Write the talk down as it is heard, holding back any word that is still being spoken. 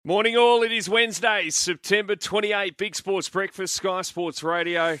Morning all, it is Wednesday, September 28, Big Sports Breakfast, Sky Sports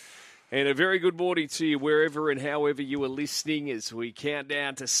Radio, and a very good morning to you wherever and however you are listening as we count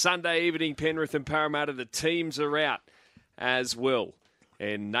down to Sunday evening. Penrith and Parramatta, the teams are out as well.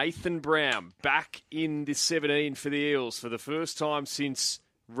 And Nathan Brown back in the 17 for the Eels for the first time since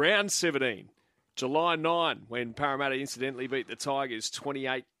round 17, July 9, when Parramatta incidentally beat the Tigers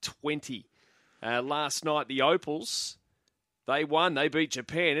 28-20. Last night, the Opals... they won. They beat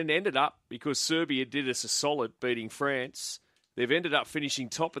Japan and ended up, because Serbia did us a solid beating France, they've ended up finishing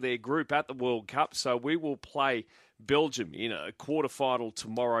top of their group at the World Cup. So we will play Belgium in a quarterfinal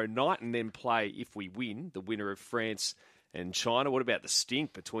tomorrow night and then play, if we win, the winner of France and China. What about the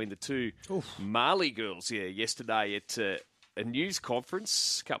stink between the two Mali girls yesterday at a news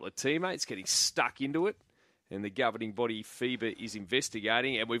conference? A couple of teammates getting stuck into it, and the governing body FIBA is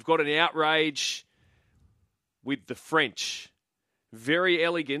investigating. And we've got an outrage with the French. Very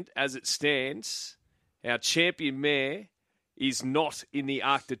elegant as it stands. Our champion mare is not in the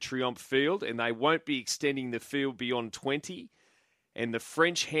Arc de Triomphe field, and they won't be extending the field beyond 20. And the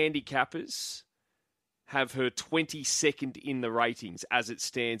French handicappers have her 22nd in the ratings as it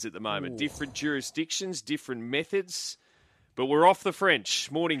stands at the moment. Ooh. Different jurisdictions, different methods, but we're off the French.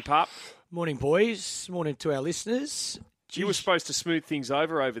 Morning, Pup. Morning, boys. Morning to our listeners. You were supposed to smooth things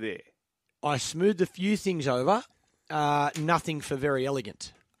over there. I smoothed a few things over. Nothing for very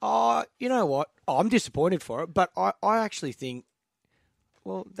elegant. You know what? I'm disappointed for it, but I actually think,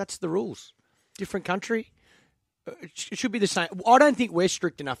 well, that's the rules. Different country. It should be the same. I don't think we're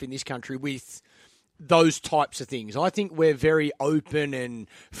strict enough in this country with those types of things. I think we're very open and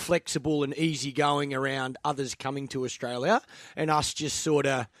flexible and easygoing around others coming to Australia and us just sort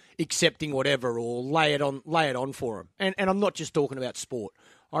of accepting whatever or lay it on for them. And I'm not just talking about sport.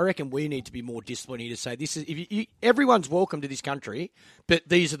 I reckon we need to be more disciplined here to say this is everyone's welcome to this country, but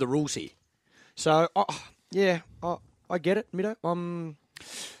these are the rules here. So I get it, Mido. I'm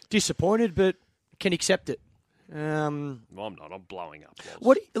disappointed, but can accept it. I'm not. I'm blowing up.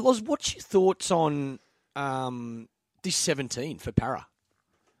 Loz, what's your thoughts on this 17 for Para?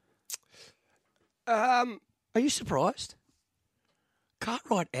 Are you surprised?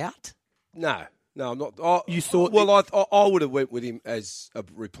 Cartwright out? No, I'm not. You thought? Well, I would have went with him as a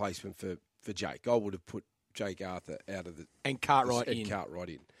replacement for Jake. I would have put Jake Arthur out of the and Cartwright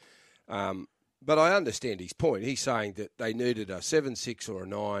in. But I understand his point. He's saying that they needed a 7, 6, or a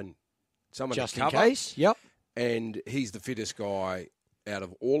 9, someone just to cover. In case. Yep. And he's the fittest guy out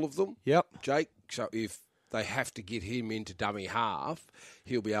of all of them. Yep. Jake. So if they have to get him into dummy half,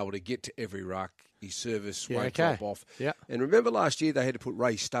 he'll be able to get to every ruck. His service won't drop off. Yeah. And remember last year they had to put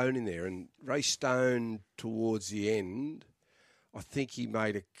Ray Stone in there, and Ray Stone towards the end, I think he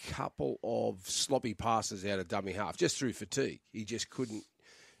made a couple of sloppy passes out of dummy half just through fatigue. He just couldn't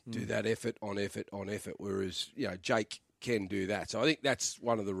do that effort on effort, whereas Jake can do that. So I think that's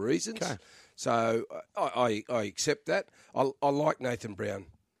one of the reasons. Okay. So I accept that. I like Nathan Brown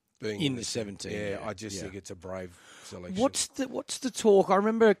being in the 17. Yeah, I just think it's a brave selection. What's the talk? I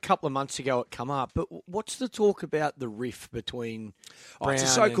remember a couple of months ago it come up, but what's the talk about the rift between Brown it's a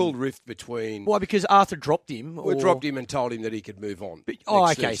so-called rift between... Why, because Arthur dropped him? We dropped him and told him that he could move on.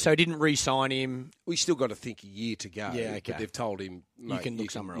 Okay, so he didn't re-sign him. We still got to think a year to go. Yeah, okay. But they've told him, mate, you can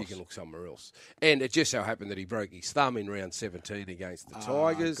look somewhere else. You can look somewhere else. And it just so happened that he broke his thumb in round 17 against the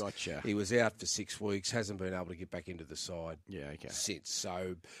Tigers. Gotcha. He was out for 6 weeks, hasn't been able to get back into the side since.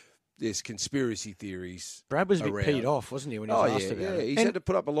 So... there's conspiracy theories. Brad was a bit around. Peed off, wasn't he, when he was asked about it? He's had to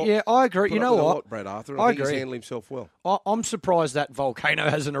put up a lot. Yeah, I agree. You know what? Brad Arthur. I think agree. He's handled himself well. I'm surprised that volcano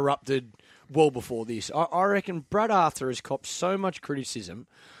hasn't erupted well before this. I reckon Brad Arthur has copped so much criticism.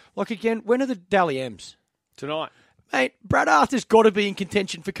 Like, again, when are the Dally M's? Tonight. Mate, Brad Arthur's got to be in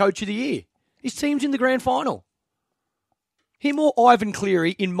contention for Coach of the Year. His team's in the grand final. Him or Ivan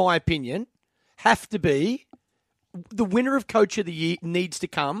Cleary, in my opinion, have to be... the winner of Coach of the Year needs to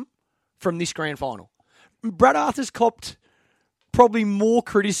come from this grand final. Brad Arthur's copped probably more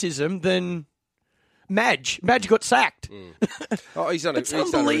criticism than Madge. Madge got sacked. He's done it's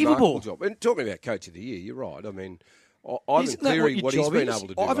he's unbelievable. Done a job. And talking about Coach of the Year, you're right. I mean, Ivan Cleary, what he's been able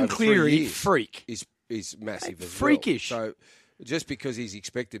to do Ivan over Cleary, 3 years freak. is massive as freakish. well. So just because he's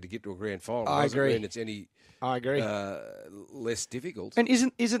expected to get to a grand final I doesn't agree. mean it's any I agree. Less difficult. And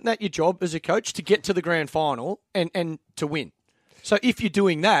isn't that your job as a coach, to get to the grand final and to win? So if you're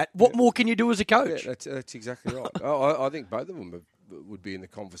doing that, what more can you do as a coach? Yeah, that's exactly right. I think both of them would be in the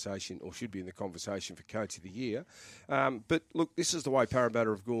conversation, or should be in the conversation, for Coach of the Year. But look, this is the way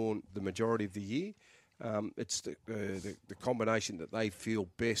Parramatta have gone the majority of the year. It's the combination that they feel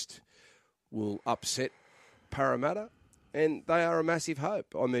best will upset Parramatta. and they are a massive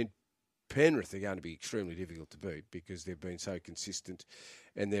hope. I mean, Penrith are going to be extremely difficult to beat because they've been so consistent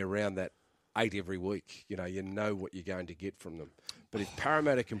and they're around that 8 every week. You know what you're going to get from them. But if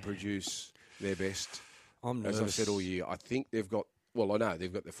Parramatta can produce their best, as I've said all year, I think they've got, well, I know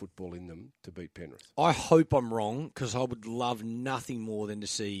they've got the football in them to beat Penrith. I hope I'm wrong because I would love nothing more than to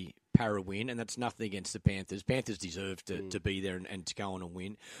see Para win, and that's nothing against the Panthers. Panthers deserve to be there and to go on and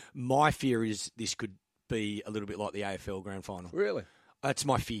win. My fear is this could be a little bit like the AFL Grand Final. Really? That's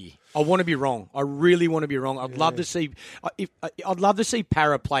my fear. I want to be wrong. I really want to be wrong. I'd love to see. I'd love to see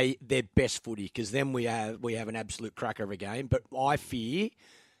Para play their best footy because then we have an absolute cracker of a game. But I fear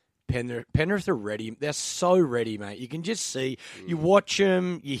Penrith are ready. They're so ready, mate. You can just see. You watch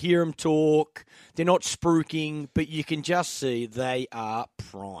them. You hear them talk. They're not spruiking, but you can just see they are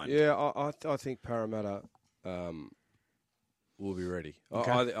primed. Yeah, I think Parramatta will be ready.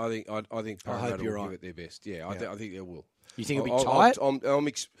 Okay. I think Parramatta will give it their best. Yeah, I think they will. You think it'll be tight?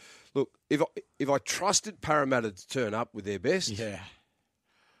 Look, if I trusted Parramatta to turn up with their best,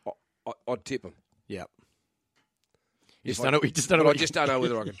 I'd tip them. Yep. I just don't know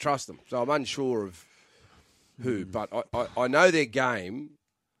whether I can trust them. So I'm unsure of who, but I know their game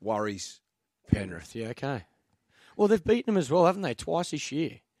worries Penrith. Yeah, okay. Well, they've beaten them as well, haven't they? Twice this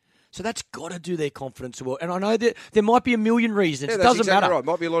year. So that's got to do their confidence well. And I know that there might be a million reasons. Yeah, it doesn't exactly matter. Right.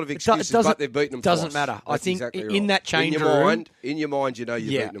 Might be a lot of excuses, but they've beaten them doesn't twice. Matter. That's I think exactly in right. that change room... In your mind, you know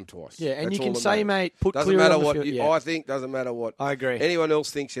you've beaten them twice. Yeah, and that's you can say, mate, put doesn't clear matter on the what field. I think, doesn't matter what I agree. anyone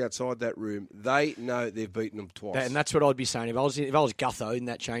else thinks outside that room. They know they've beaten them twice. And that's what I'd be saying. If I was Gutho in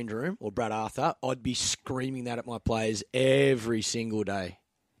that change room, or Brad Arthur, I'd be screaming that at my players every single day.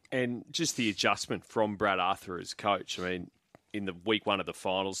 And just the adjustment from Brad Arthur as coach. I mean, in the week 1 of the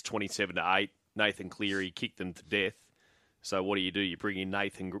finals, 27-8, Nathan Cleary kicked them to death. So what do? You bring in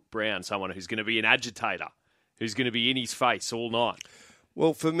Nathan Brown, someone who's going to be an agitator, who's going to be in his face all night.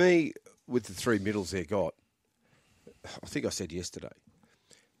 Well, for me, with the 3 middles they got, I think I said yesterday,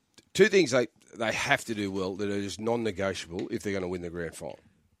 2 things they have to do well that are just non-negotiable if they're going to win the grand final.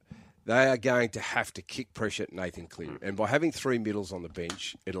 They are going to have to kick pressure at Nathan Cleary. And by having 3 middles on the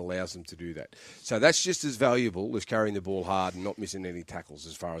bench, it allows them to do that. So that's just as valuable as carrying the ball hard and not missing any tackles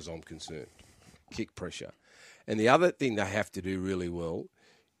as far as I'm concerned. Kick pressure. And the other thing they have to do really well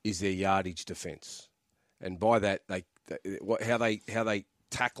is their yardage defence. And by that, how they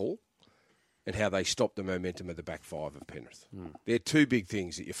tackle and how they stop the momentum of the back 5 of Penrith. They're 2 big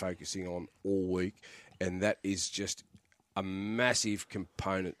things that you're focusing on all week, and that is just a massive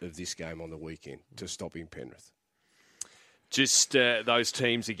component of this game on the weekend to stopping Penrith. Just those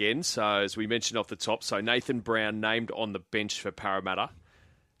teams again. So as we mentioned off the top, so Nathan Brown named on the bench for Parramatta.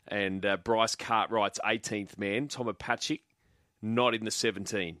 And Bryce Cartwright's 18th man, Tom Apache, not in the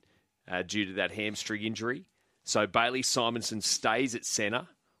 17 due to that hamstring injury. So Bailey Simonson stays at centre.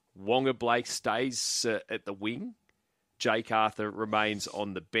 Wonga Blake stays at the wing. Jake Arthur remains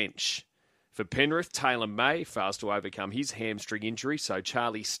on the bench. For Penrith, Taylor May fails to overcome his hamstring injury, so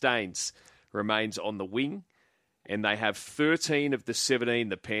Charlie Staines remains on the wing. And they have 13 of the 17,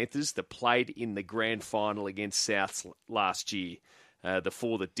 the Panthers, that played in the grand final against Souths last year. The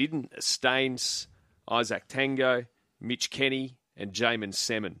 4 that didn't, Staines, Isaac Tango, Mitch Kenny, and Jamin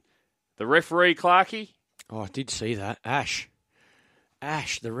Semin. The referee, Clarkey? Oh, I did see that. Ash,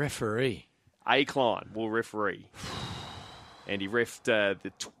 the referee. A. Klein will referee. And he reffed the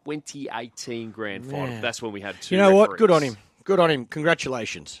 2018 grand final. Man. That's when we had 2 You know referees. what? Good on him.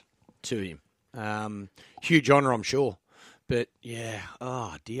 Congratulations to him. Huge honour, I'm sure. But, yeah,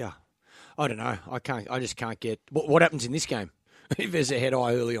 oh, dear. I don't know. I just can't get... What happens in this game? If there's a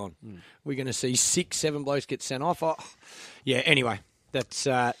head-eye early on, we're going to see 6, 7 blokes get sent off. Oh. Yeah, anyway, that's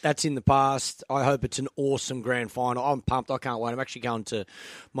in the past. I hope it's an awesome grand final. I'm pumped. I can't wait. I'm actually going to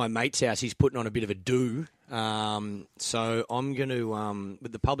my mate's house. He's putting on a bit of a do. So I'm going to,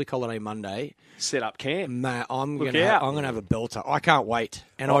 with the public holiday Monday... Set up camp. Mate, I'm going to have a belter. I can't wait.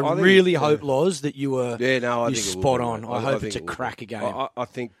 And I think, really hope, Loz, that you were I think spot on. I hope think it's a cracker game. I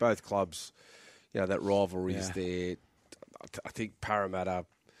think both clubs, that rivalry is there. I think Parramatta,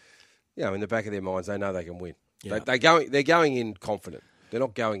 in the back of their minds, they know they can win. Yeah. They're going in confident. They're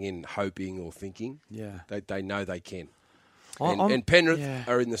not going in hoping or thinking. Yeah. They know they can. And Penrith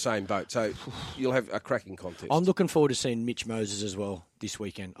are in the same boat, so you'll have a cracking contest. I'm looking forward to seeing Mitch Moses as well this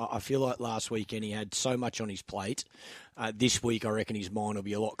weekend. I feel like last weekend he had so much on his plate. This week, I reckon his mind will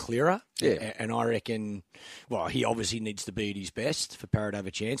be a lot clearer. Yeah. And I reckon, he obviously needs to be at his best for Parramatta to have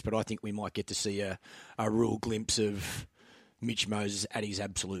a chance, but I think we might get to see a real glimpse of Mitch Moses at his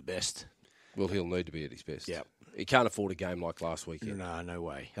absolute best. Well, he'll need to be at his best. Yep. He can't afford a game like last weekend. No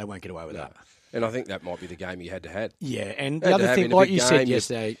way. They won't get away with that. And I think that might be the game he had to have. Yeah, and Had the to other have thing, in a like big you said game,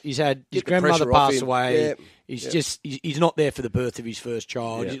 yesterday, he's had his get the grandmother pressure off pass him. away. Yeah. He's not there for the birth of his first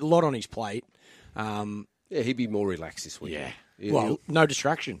child. Yeah. He's a lot on his plate. He'd be more relaxed this week. Yeah. Well, no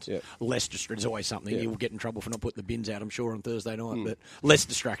distractions. Yeah. Less distractions is always something. Yeah. He'll get in trouble for not putting the bins out, I'm sure, on Thursday night, but less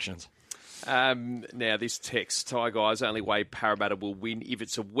distractions. Now, this text, Thai guys, only way Parramatta will win if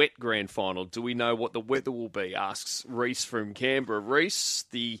it's a wet grand final. Do we know what the weather will be? Asks Reese from Canberra. Reese,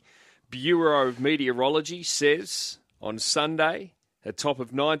 the Bureau of Meteorology says on Sunday, a top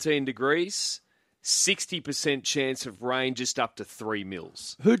of 19 degrees, 60% chance of rain, just up to 3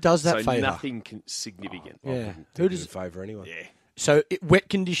 mils. Who does that so favour? Nothing significant. Yeah. Who does it favour anyway? Yeah. So wet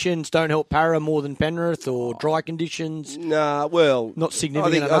conditions don't help Para more than Penrith, or dry conditions? Nah, well, Not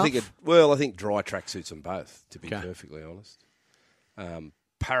significant enough? I think dry track suits them both, to be Okay. perfectly honest.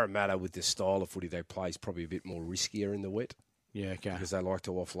 Parramatta, with the style of footy they play, is probably a bit more riskier in the wet Yeah, okay. because they like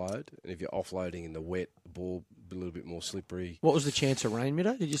to offload. And if you're offloading in the wet, the ball a little bit more slippery. What was the chance of rain,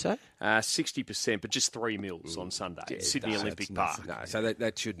 Middo, did you say? 60%, but just 3 mils on Sunday. Sydney Olympic Park. No, so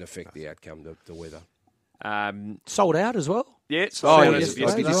that shouldn't affect the outcome, the weather. Sold out as well? Yeah, it's Oh, sold out yes, as of I'd be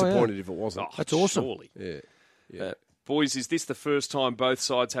yesterday. disappointed if it wasn't. That's awesome. Surely. Yeah. Boys, is this the first time both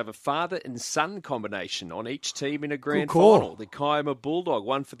sides have a father and son combination on each team in a grand call. final? The Kiama Bulldog,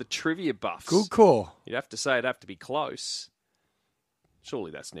 one for the trivia buffs. Good call. You'd have to say it'd have to be close.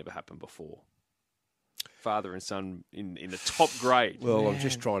 Surely that's never happened before. Father and son in the top grade. Well, I'm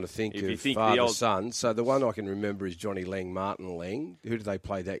just trying to think If you of think the father, old- son. So the one I can remember is Johnny Lang, Martin Lang. Who did they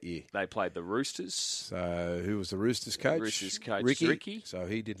play that year? They played the Roosters. So who was the Roosters coach? Roosters coach, Ricky. Ricky. So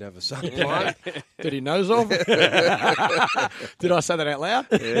he didn't have a son playing. That he knows of? Did I say that out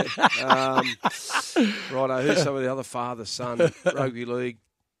loud? Righto, who's some of the other father, son, rugby league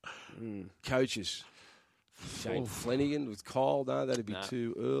coaches? Shane Flanagan with Kyle. No, that'd be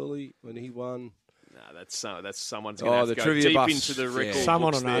too early when he won. No, that's someone's going to have the to go trivia deep buffs. into the record Yeah.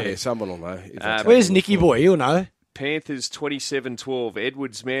 Someone books will know. there. Yeah, someone will know. if that's Where's happened Nicky before. Boy? He'll know. Panthers 27-12.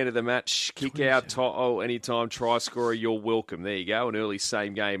 Edwards, man of the match. Kick out, anytime try scorer, you're welcome. There you go. An early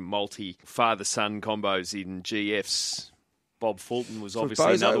same-game multi-father-son combos in GFs. Bob Fulton was obviously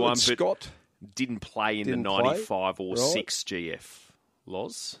Bozo another and one, but Scott. didn't play in Didn't the play. 95 or Right. 6 GF.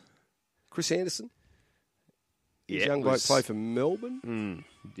 Loz? Chris Anderson. Yeah, His young bloke play for Melbourne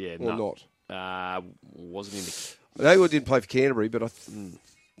Yeah, or no. not? Wasn't in the... They didn't play for Canterbury, but I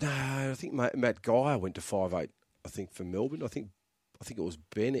think Matt Geyer went to 5'8", I think, for Melbourne. I think it was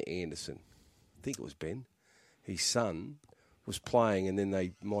Ben Anderson. I think it was Ben. His son was playing, and then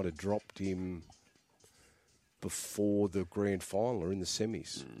they might have dropped him before the grand final or in the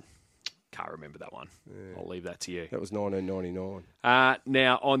semis. Can't remember that one. I'll leave that to you. That was 1999.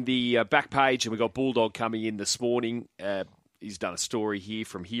 Now, on the back page, and we've got Bulldog coming in this morning. He's done a story here,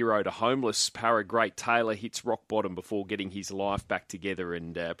 from hero to homeless. Para great Taylor hits rock bottom before getting his life back together,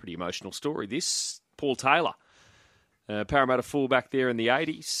 and pretty emotional story. This, Paul Taylor, Parramatta fullback there in the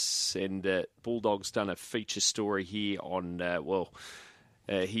 80s, and Bulldog's done a feature story here on,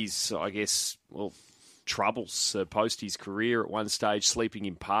 his, troubles post his career at one stage, sleeping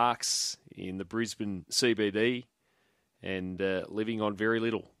in parks in the Brisbane CBD and living on very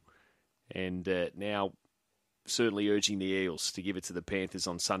little. And now certainly urging the Eels to give it to the Panthers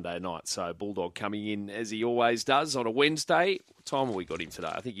on Sunday night. So Bulldog coming in, as he always does, on a Wednesday. What time have we got him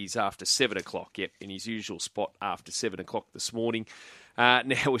today? I think he's after 7 o'clock. Yep, in his usual spot after 7 o'clock this morning. Now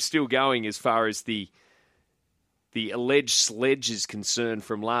we're still going as far as the alleged sledge is concerned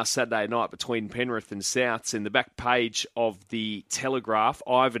from last Saturday night between Penrith and Souths. In the back page of the Telegraph,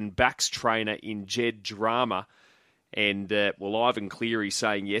 Ivan Back's trainer in Jed Drama. And, Ivan Cleary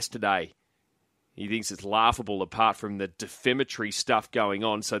saying yesterday he thinks it's laughable apart from the defamatory stuff going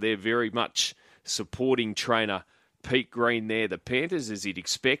on. So they're very much supporting trainer Pete Green there. The Panthers, as you'd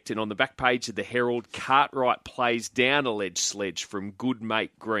expect. And on the back page of the Herald, Cartwright plays down alleged sledge from good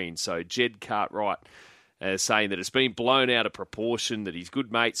mate Green. So Jed Cartwright saying that it's been blown out of proportion, that he's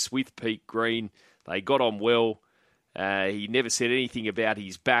good mates with Pete Green. They got on well. He never said anything about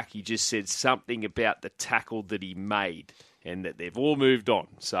his back. He just said something about the tackle that he made, and that they've all moved on.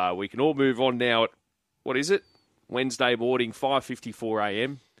 So we can all move on now at, what is it? Wednesday morning, 5:54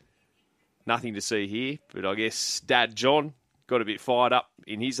 a.m. Nothing to see here, but I guess Dad John got a bit fired up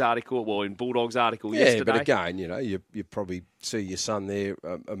in his article, well, in Bulldog's article yesterday. Yeah, but again, you probably see your son there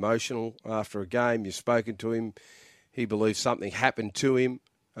emotional after a game. You've spoken to him. He believes something happened to him.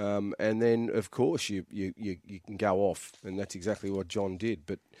 And then, of course, you can go off, and that's exactly what John did.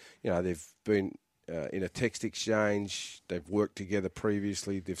 But, they've been in a text exchange. They've worked together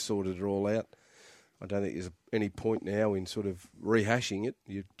previously. They've sorted it all out. I don't think there's any point now in sort of rehashing it.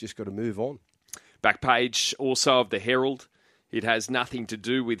 You've just got to move on. Back page also of the Herald. It has nothing to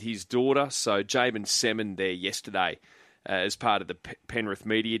do with his daughter. So Jamin Semen there yesterday as part of the Penrith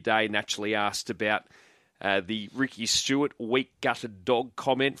Media Day naturally asked about the Ricky Stewart weak-gutted dog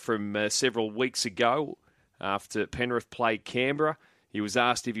comment from several weeks ago after Penrith played Canberra. He was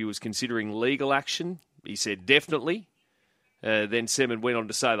asked if he was considering legal action. He said definitely. Then Semen went on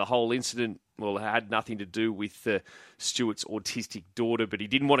to say the whole incident, well, had nothing to do with Stewart's autistic daughter, but he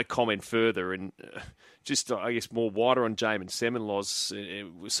didn't want to comment further. And just, I guess, more wider on Jamin Semen laws, it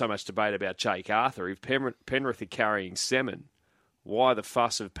was so much debate about Jake Arthur. If Penrith are carrying Semen, why the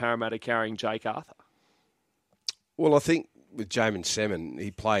fuss of Parramatta carrying Jake Arthur? Well, I think with Jamin Semen,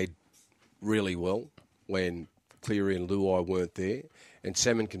 he played really well when Cleary and Luai weren't there. And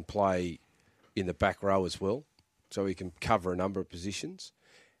Semen can play in the back row as well, so he can cover a number of positions.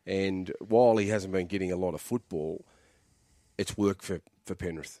 And while he hasn't been getting a lot of football, it's worked for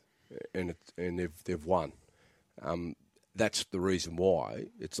Penrith, and they've won. That's the reason why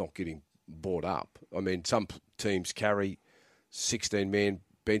it's not getting bought up. I mean, some teams carry 16-man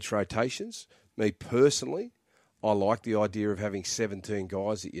bench rotations. Me personally, I like the idea of having 17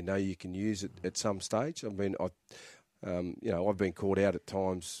 guys that you know you can use at some stage. I mean, I've been caught out at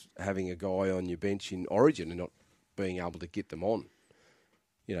times having a guy on your bench in Origin and not being able to get them on.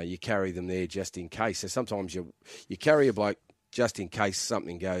 You know, you carry them there just in case. So sometimes you carry a bloke just in case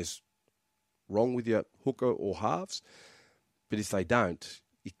something goes wrong with your hooker or halves. But if they don't,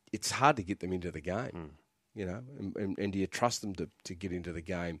 it's hard to get them into the game. You know, and do you trust them to get into the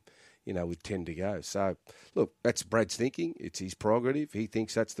game, you know, with 10 to go? So, look, that's Brad's thinking. It's his prerogative. He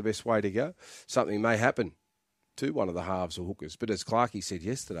thinks that's the best way to go. Something may happen to one of the halves or hookers. But as Clarkey said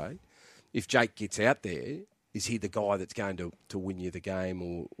yesterday, if Jake gets out there, is he the guy that's going to win you the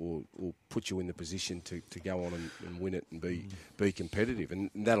game or put you in the position to go on and win it and be competitive? And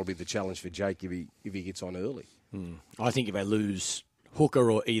that'll be the challenge for Jake if he gets on early. I think if they lose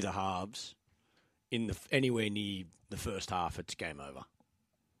hooker or either halves anywhere near the first half, it's game over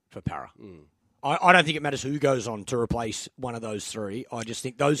for Para. I don't think it matters who goes on to replace one of those three. I just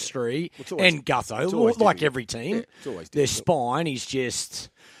think those three and Gutho, like every team, their spine is just...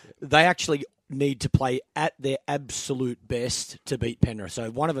 They actually need to play at their absolute best to beat Penrith. So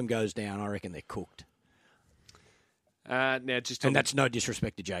if one of them goes down, I reckon they're cooked. And that's no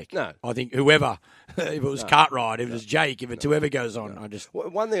disrespect to Jake. No. I think whoever, if it was Cartwright, if it was Jake, if it's whoever goes on,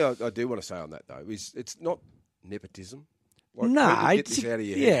 One thing I do want to say on that, though, is it's not nepotism. Get this out of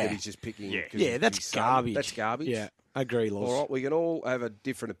your head that he's just picking. Yeah, that's garbage. That's garbage. Yeah, I agree, Laws. All right, we can all have a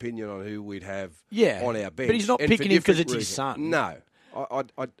different opinion on who we'd have on our bench. But he's not picking him because it's his son. No,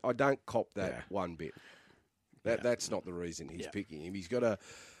 I don't cop that one bit. That's not the reason he's picking him. He's got a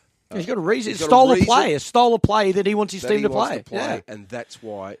reason. A style of play that he wants his team to play. And that's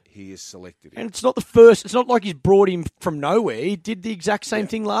why he is selected. And it's not the first. It's not like he's brought him from nowhere. He did the exact same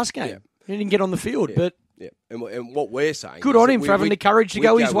thing last game. He didn't get on the field, but. Yeah, and what we're saying, good on him for having the courage to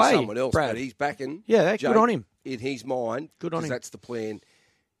go his way. Someone else, Brad. but he's backing. Yeah, Jake good on him. In his mind, good on him. That's the plan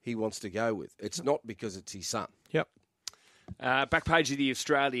he wants to go with. It's not because it's his son. Yep. Back page of the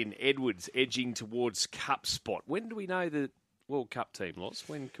Australian, Edwards edging towards cup spot. When do we know the World Cup team, Loz?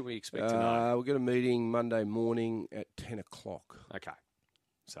 When can we expect to know? We've got a meeting Monday morning at 10 o'clock. Okay.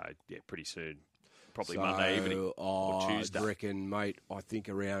 So, pretty soon. Probably Monday evening or Tuesday. I reckon, mate, I think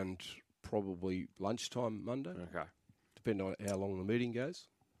around probably lunchtime Monday. Okay. Depending on how long the meeting goes.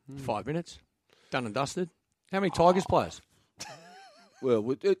 5 minutes. Done and dusted. How many Tigers players?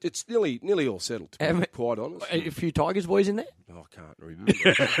 Well, it's nearly all settled, to be quite honest. A few Tigers boys in there? I can't remember.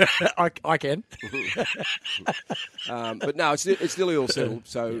 I can. But no, it's nearly all settled.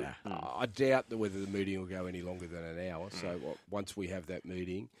 So I doubt whether the meeting will go any longer than an hour. So once we have that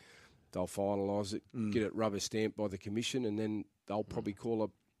meeting, they'll finalise it, get it rubber stamped by the commission, and then they'll probably call a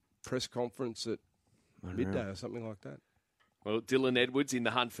press conference at midday or something like that. Well, Dylan Edwards in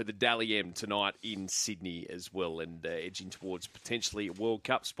the hunt for the Dally M tonight in Sydney as well, and edging towards potentially a World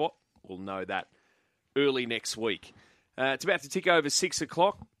Cup spot. We'll know that early next week. It's about to tick over 6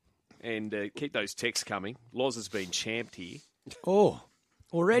 o'clock, and keep those texts coming. Loz has been champed here. Oh,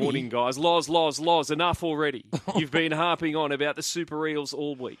 already? Morning, guys. Loz, enough already. You've been harping on about the Super Eels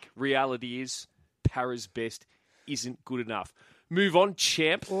all week. Reality is, Para's best isn't good enough. Move on,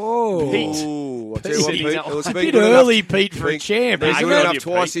 champ. Oh, Pete. I'll tell you what, Pete. It was a bit early, Pete, for a champ. Been good enough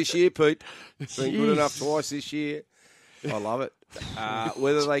twice Pete. this year, Pete. Been good enough twice this year. I love it.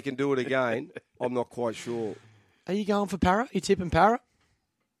 Whether they can do it again, I'm not quite sure. Are you going for Para? You tipping Para?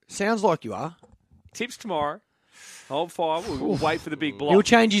 Sounds like you are. Tips tomorrow. Hold fire. We'll wait for the big block. He'll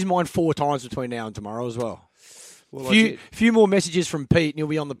change his mind 4 times between now and tomorrow as well. Well, few more messages from Pete, and you'll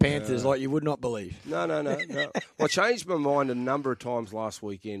be on the Panthers like you would not believe. No. Well, I changed my mind a number of times last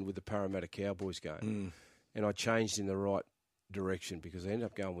weekend with the Parramatta Cowboys game, and I changed in the right direction because I ended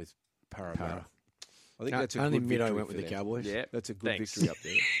up going with Parramatta. I think that's a only good Middo victory went for with the them. Cowboys. Yeah, That's a good thanks. victory up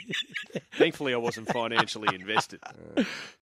there. Thankfully, I wasn't financially invested.